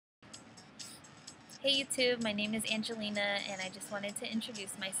Hey YouTube, my name is Angelina and I just wanted to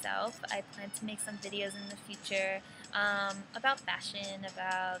introduce myself. I plan to make some videos in the future about fashion,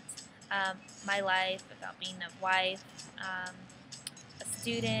 about my life, about being a wife, a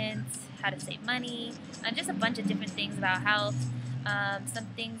student, how to save money, just a bunch of different things about health. Some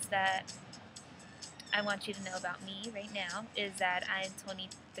things that I want you to know about me right now is that I'm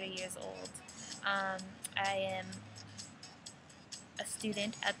 23 years old. I am a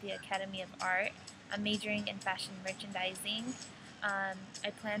student at the Academy of Art. I'm majoring in fashion merchandising. I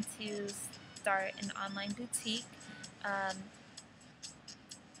plan to start an online boutique, um,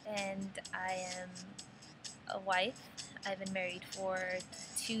 and I am a wife. I've been married for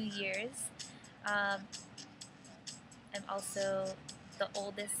 2 years. Um, I'm also the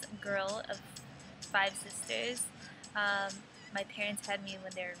oldest girl of 5 sisters. Um, my parents had me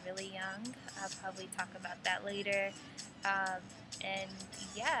when they were really young. I'll probably talk about that later. Um, and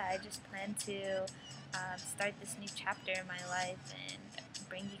yeah, I just plan to start this new chapter in my life and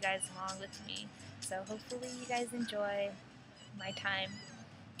bring you guys along with me. So hopefully you guys enjoy my time,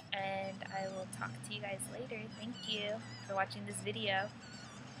 and I will talk to you guys later. Thank you for watching this video.